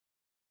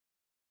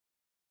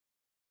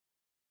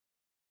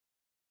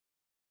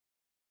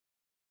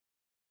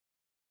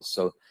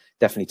So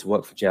definitely to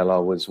work for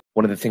JLR was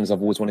one of the things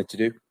I've always wanted to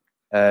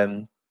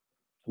do.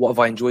 What have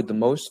I enjoyed the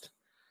most?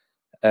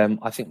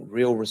 I think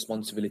real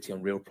responsibility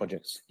on real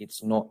projects.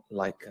 It's not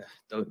like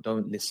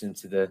don't listen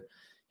to the,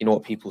 you know,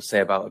 what people say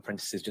about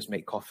apprentices just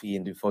make coffee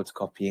and do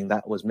photocopying.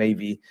 That was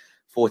maybe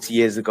 40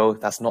 years ago.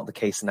 That's not the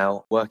case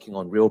now. Working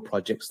on real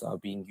projects that are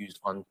being used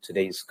on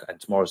today's and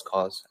tomorrow's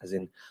cars, as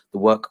in the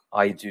work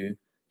I do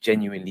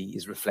genuinely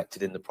is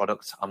reflected in the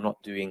product. I'm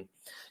not doing,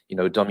 you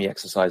know, dummy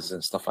exercises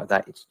and stuff like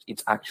that.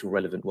 It's actual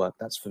relevant work.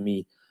 That's for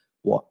me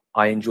what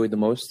I enjoy the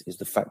most, is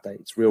the fact that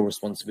it's real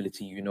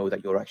responsibility. You know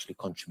that you're actually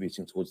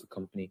contributing towards the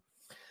company.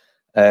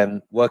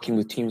 Working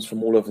with teams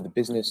from all over the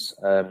business.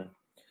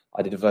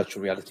 I did a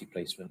virtual reality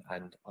placement,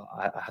 and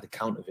I had a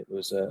count of it. It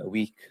was a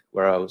week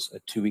where I was a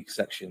 2-week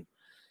section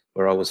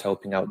where I was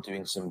helping out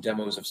doing some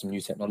demos of some new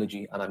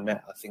technology, and I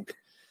met, I think,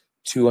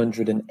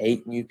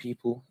 208 new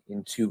people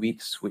in 2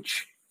 weeks,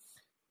 which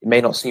it may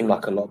not seem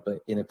like a lot,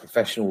 but in a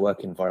professional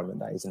work environment,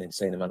 that is an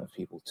insane amount of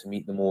people. To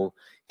meet them all,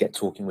 get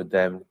talking with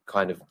them,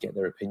 kind of get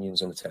their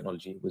opinions on the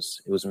technology, it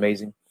was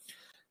amazing.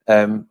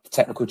 The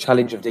technical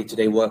challenge of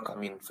day-to-day work. I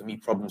mean, for me,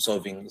 problem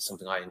solving is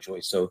something I enjoy.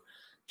 So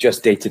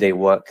just day-to-day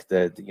work,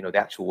 the you know, the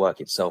actual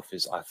work itself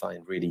is, I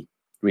find, really,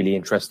 really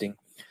interesting.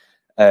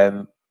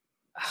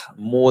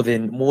 More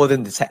than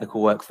the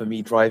technical work, for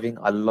me, driving.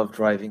 I love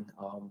driving.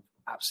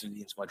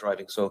 Absolutely into my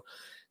driving. So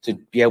to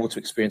be able to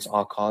experience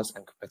our cars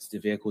and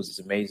competitive vehicles is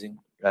amazing.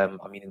 I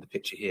mean, in the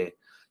picture here,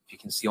 if you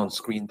can see on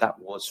screen, that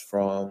was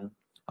from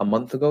a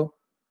month ago.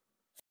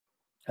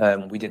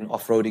 We did an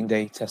off-roading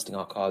day, testing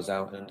our cars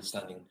out and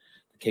understanding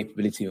the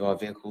capability of our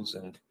vehicles,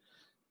 and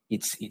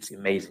it's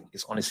amazing.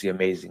 It's honestly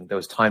amazing. There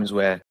was times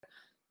where,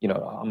 you know,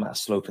 I'm at a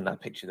slope in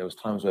that picture. There was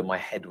times where my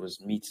head was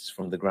meters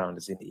from the ground,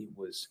 as in it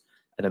was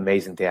an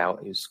amazing day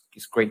out. It's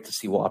great to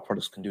see what our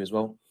products can do as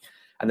well.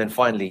 And then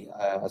finally,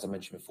 as I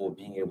mentioned before,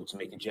 being able to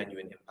make a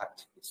genuine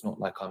impact. It's not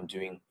like I'm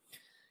doing,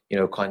 you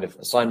know, kind of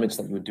assignments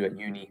that you would do at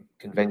uni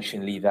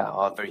conventionally that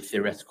are very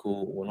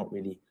theoretical or not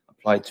really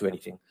applied to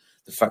anything.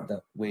 The fact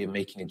that we're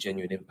making a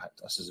genuine impact,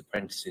 us as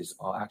apprentices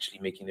are actually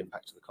making an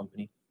impact to the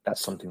company.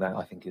 That's something that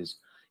I think is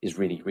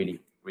really,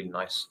 really, really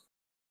nice.